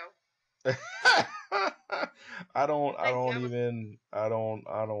we go. I don't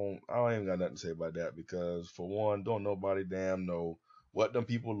even got nothing to say about that because for one, don't nobody damn know what them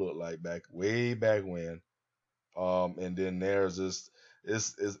people look like way back when. And then there's this.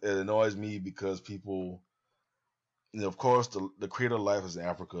 It annoys me because people of course, the creator of life is in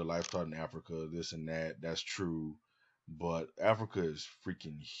Africa, life started in Africa, this and that. That's true, but Africa is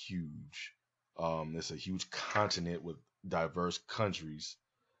freaking huge. It's a huge continent with diverse countries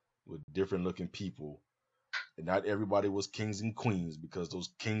with different looking people. And not everybody was kings and queens because those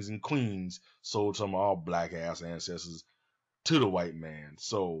kings and queens sold some of our black ass ancestors to the white man.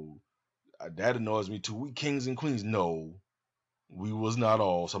 So that annoys me too. We kings and queens, no, we was not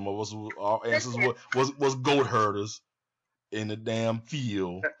all. Some of us, our ancestors was goat herders in the damn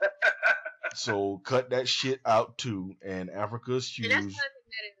field. So cut that shit out too. And Africa's huge. And that's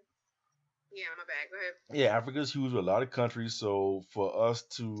yeah, my bad. Go ahead. Yeah, Africa's huge with a lot of countries. So for us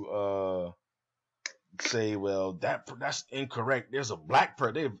to say, well, that's incorrect. There's a black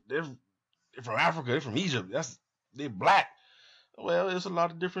person. They're from Africa. They're from Egypt. They're black. Well, there's a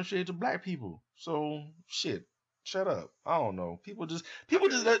lot of different shades of black people. So shit. Shut up. I don't know. People just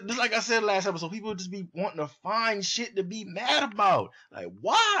like I said last episode, people just be wanting to find shit to be mad about. Like,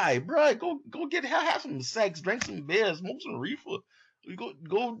 why, bro? Go have some sex, drink some beer, smoke some reefer.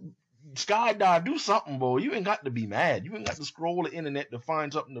 Go skydive, do something, boy. You ain't got to be mad. You ain't got to scroll the internet to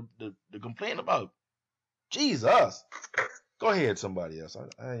find something to complain about. Jesus. Go ahead, somebody else.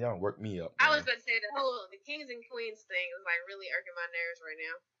 Y'all work me up. Man. I was going to say the kings and queens thing is like really irking my nerves right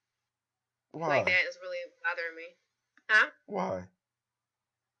now. Why? Like that is really bothering me. Huh? Why?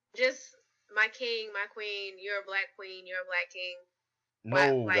 Just my king, my queen, you're a black queen, you're a black king.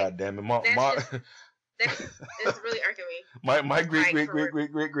 No, like, goddamn it, it's really irking me. My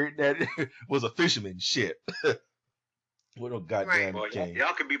great dad was a fisherman. Shit. What a goddamn king.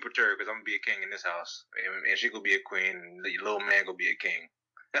 Y'all can be perturbed because I'm gonna be a king in this house, and she gonna be a queen, and the little man gonna be a king.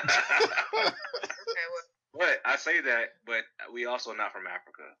 Okay, well. I say that, but we also not from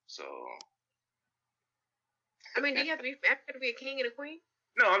Africa, so. I mean, do you have to be African to be a king and a queen?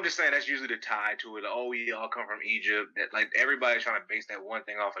 No, I'm just saying that's usually the tie to it. Oh, we all come from Egypt. That like everybody's trying to base that one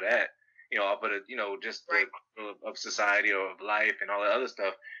thing off of that. Off of just right. of society or of life and all that other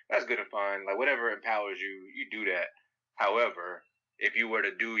stuff. That's good and fine. Like whatever empowers you, you do that. However, if you were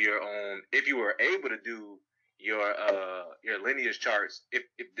to do your own, if you were able to do your lineage charts, if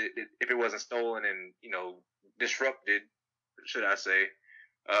it wasn't stolen and disrupted, should I say?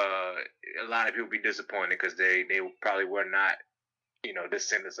 A lot of people be disappointed because they probably were not,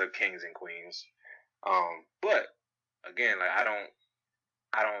 descendants of kings and queens. But again, like I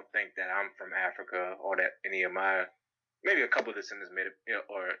don't think that I'm from Africa or that any of my maybe a couple of descendants made it,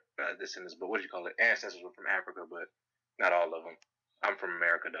 or descendants, but what do you call it? Ancestors were from Africa, but not all of them. I'm from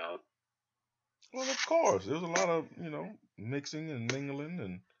America, dog. Well, of course, there's a lot of mixing and mingling,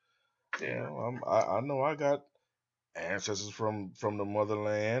 and I know I got ancestors from the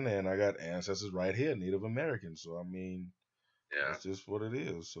motherland, and I got ancestors right here, Native American. So I mean, that's just what it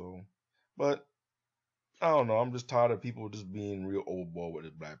is. So, but I don't know. I'm just tired of people just being real old boy with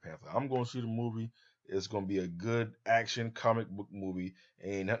this Black Panther. I'm going to see the movie. It's going to be a good action comic book movie.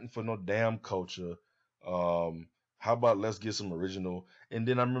 Ain't nothing for no damn culture. How about let's get some original? And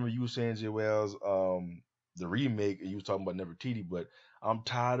then I remember you saying, J. Wells, the remake, and you was talking about Nefertiti, but I'm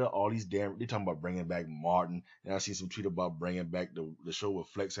tired of all these damn. They're talking about bringing back Martin, and I see some tweet about bringing back the show with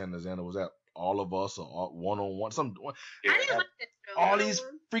Flex and Alexander. Was that All of Us or One on One? I didn't like that show. All these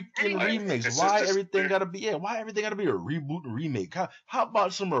freaking remakes. Why everything gotta be? Yeah, why everything gotta be a reboot and remake? How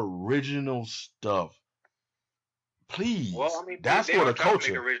about some original stuff? Please. Well, I mean, that's they for the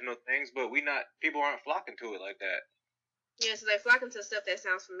culture. To make original things, but people aren't flocking to it like that. Yeah, so they're flocking to stuff that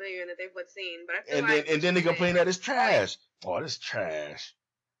sounds familiar and that they've seen. But I feel then they complain that it's trash. Oh, this trash.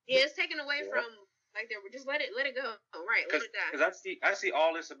 Yeah, it's taken away from like they were just let it go. Oh, right, let it die. Because I see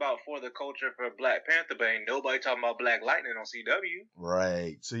all this about for the culture for Black Panther, but ain't nobody talking about Black Lightning on CW.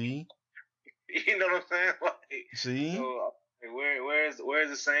 Right. See. You know what I'm saying? Like, see. So, where's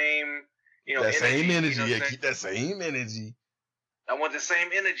the same? That energy, same energy. Keep that same energy. I want the same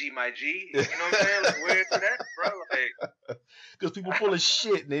energy, my G. You know what I'm saying? Like, where's that, bro? Like, because people full of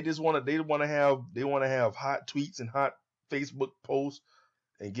shit, and they just want to have hot tweets and hot Facebook posts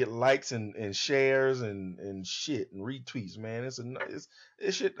and get likes and shares and shit and retweets. Man, it's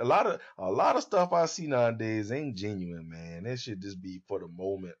shit. A lot of stuff I see nowadays ain't genuine, man. That shit just be for the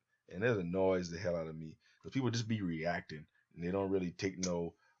moment, and it annoys the hell out of me because people just be reacting and they don't really take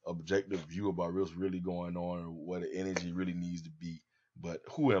no objective view about what's really going on or what the energy really needs to be. But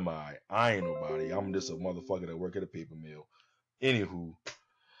who am I? I ain't nobody. I'm just a motherfucker that work at a paper mill. Anywho.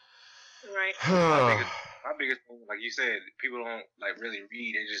 Right. my biggest thing, like you said, people don't like really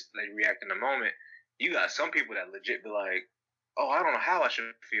read, they just like react in the moment. You got some people that legit be like, oh, I don't know how I should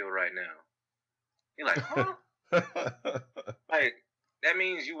feel right now. You're like, huh? Like, that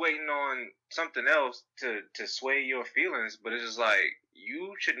means you waiting on something else to sway your feelings. But it's just like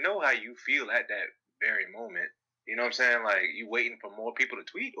you should know how you feel at that very moment. You know what I'm saying? Like you waiting for more people to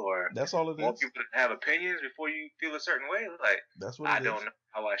tweet or that's all it more is. people to have opinions before you feel a certain way. Like that's what I don't know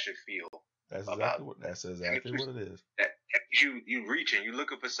how I should feel. That's exactly what it is. You reaching, you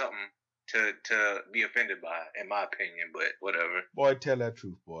looking for something to be offended by, in my opinion. But whatever. Boy, tell that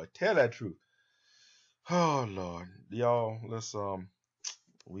truth, boy. Tell that truth. Oh Lord, y'all, let's I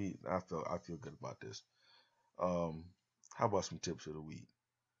feel good about this. How about some tips of the week?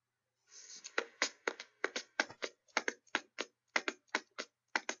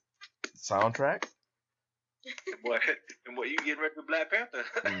 Soundtrack? And what you getting ready for Black Panther?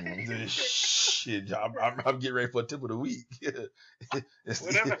 Shit, I'm getting ready for a tip of the week.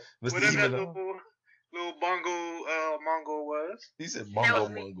 Whatever that little bongo Mongo was. He said bongo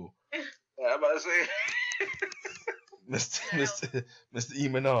Mongo. I'm about to say, Mr.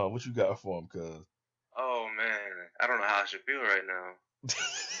 Emanon, what you got for him, cuz? Oh man, I don't know how I should feel right now.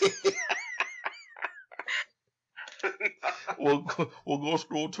 We'll go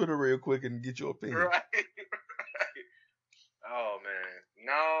scroll Twitter real quick and get your opinion. Right. Oh man,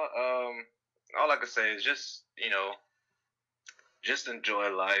 no. All I can say is just just enjoy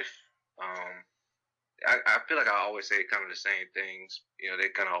life. I feel like I always say kind of the same things. They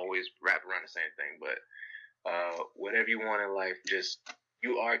kind of always wrap around the same thing. But whatever you want in life, just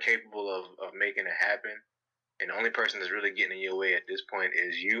you are capable of making it happen. And the only person that's really getting in your way at this point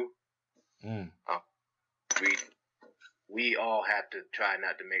is you. We all have to try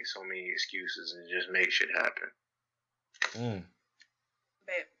not to make so many excuses and just make shit happen.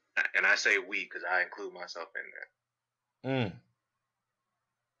 And I say we because I include myself in that.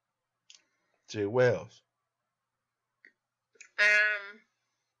 Jay Wells.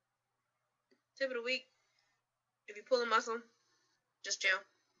 Tip of the week: if you pull a muscle, just chill.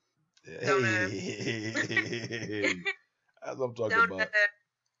 Hey, that's what I'm talking about.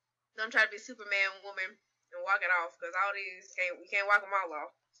 Don't try to be Superman woman and walk it off, because all these we can't walk them all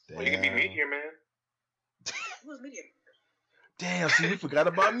off. Well, you can be Meteor Man. Who's Meteor Man? Damn, see, we forgot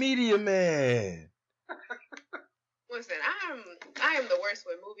about Meteor Man. Listen, I am the worst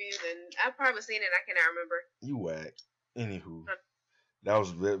with movies, and I've probably seen it and I cannot remember. You whack. Anywho, that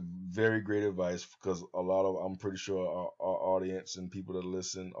was very great advice, because I'm pretty sure our audience and people that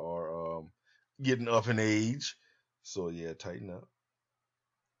listen are getting up in age. So yeah, tighten up.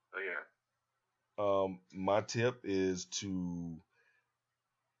 Oh yeah. My tip is to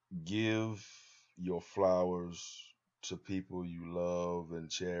give your flowers to people you love and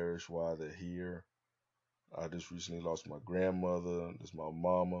cherish while they're here. I just recently lost my grandmother. This is my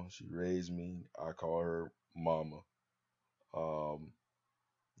mama. She raised me. I call her mama.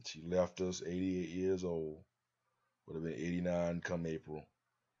 She left us 88 years old. Would have been 89 come April.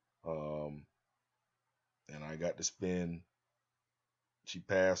 And I got to she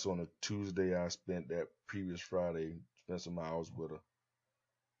passed on a Tuesday. I spent that previous Friday, spent some hours with her.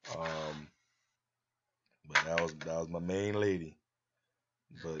 But that was my main lady.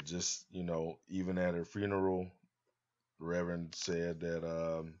 But just, even at her funeral, the Reverend said that,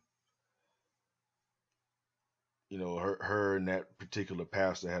 her and that particular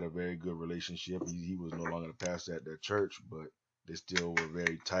pastor had a very good relationship. He was no longer the pastor at that church, but they still were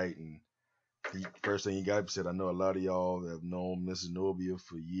very tight. And first thing he got said, I know a lot of y'all have known Mrs. Nobia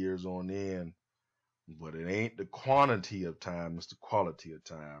for years on end, but it ain't the quantity of time, it's the quality of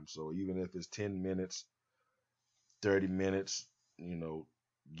time. So even if it's 10 minutes, 30 minutes,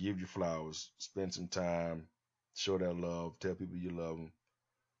 give your flowers, spend some time, show that love, tell people you love them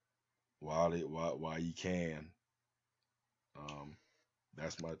while you can.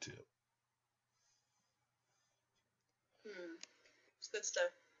 That's my tip. It's good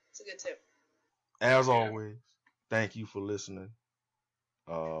stuff. It's a good tip. As always, thank you for listening.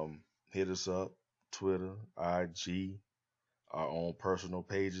 Hit us up, Twitter, IG, our own personal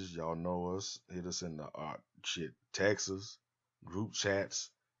pages. Y'all know us. Hit us in the Texas group chats.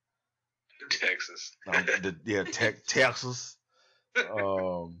 Texas. Texas.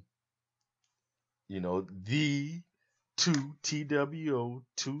 The 2TWO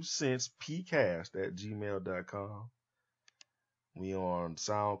 2 cents PCast at gmail.com. We on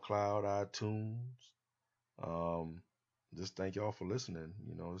SoundCloud, iTunes. Just thank y'all for listening.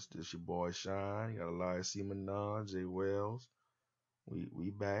 It's just your boy Shine. You got Elias C. Manon, Jay Wells. We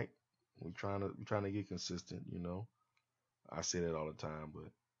back. We trying to get consistent. I say that all the time,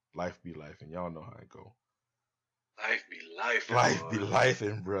 but life be life, and y'all know how it go. Life be life. Life be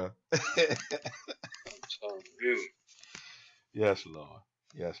lifing, bruh. So good. Yes, Lord.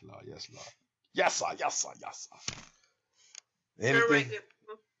 Yes, Lord. Yes, Lord. Yes, sir. Yes, sir. Yes, sir. Anything?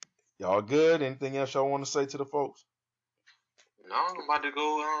 Y'all good? Anything else y'all want to say to the folks? No, I'm about to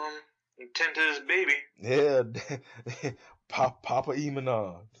go tend to this baby. Yeah, Papa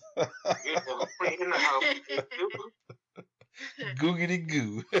Emanon. Googity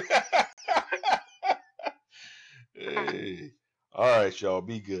goo. Hey. All right, y'all.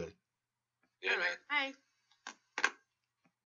 Be good. Yeah, man. Bye.